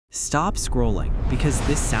Stop scrolling, because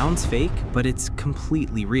this sounds fake, but it's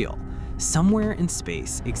completely real. Somewhere in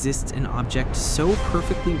space exists an object so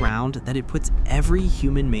perfectly round that it puts every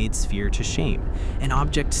human-made sphere to shame. An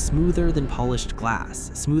object smoother than polished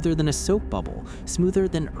glass, smoother than a soap bubble, smoother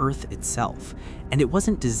than Earth itself. And it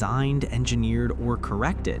wasn't designed, engineered, or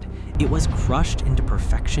corrected. It was crushed into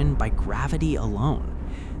perfection by gravity alone.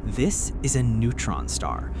 This is a neutron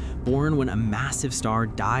star, born when a massive star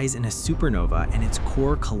dies in a supernova and its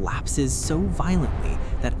core collapses so violently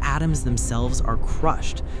that atoms themselves are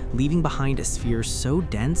crushed, leaving behind a sphere so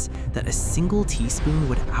dense that a single teaspoon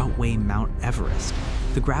would outweigh Mount Everest.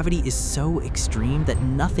 The gravity is so extreme that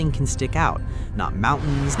nothing can stick out. Not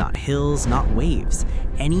mountains, not hills, not waves.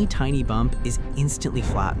 Any tiny bump is instantly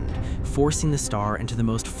flattened, forcing the star into the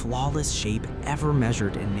most flawless shape ever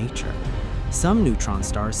measured in nature. Some neutron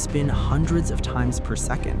stars spin hundreds of times per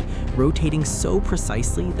second, rotating so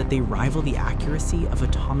precisely that they rival the accuracy of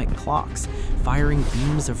atomic clocks, firing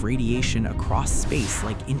beams of radiation across space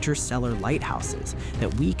like interstellar lighthouses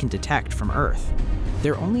that we can detect from Earth.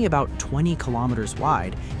 They're only about 20 kilometers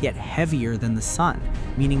wide, yet heavier than the sun,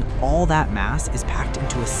 meaning all that mass is packed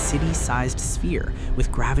into a city-sized sphere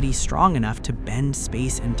with gravity strong enough to bend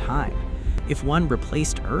space and time. If one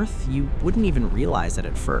replaced Earth, you wouldn't even realize it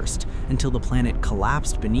at first, until the planet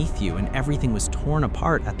collapsed beneath you and everything was torn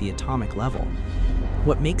apart at the atomic level.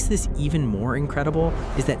 What makes this even more incredible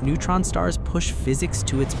is that neutron stars push physics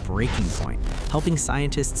to its breaking point, helping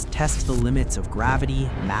scientists test the limits of gravity,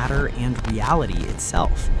 matter, and reality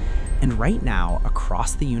itself. And right now,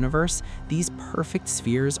 across the universe, these perfect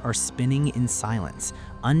spheres are spinning in silence,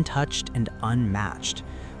 untouched and unmatched.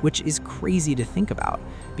 Which is crazy to think about,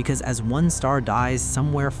 because as one star dies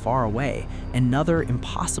somewhere far away, another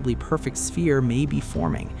impossibly perfect sphere may be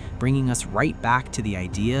forming, bringing us right back to the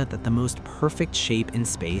idea that the most perfect shape in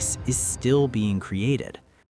space is still being created.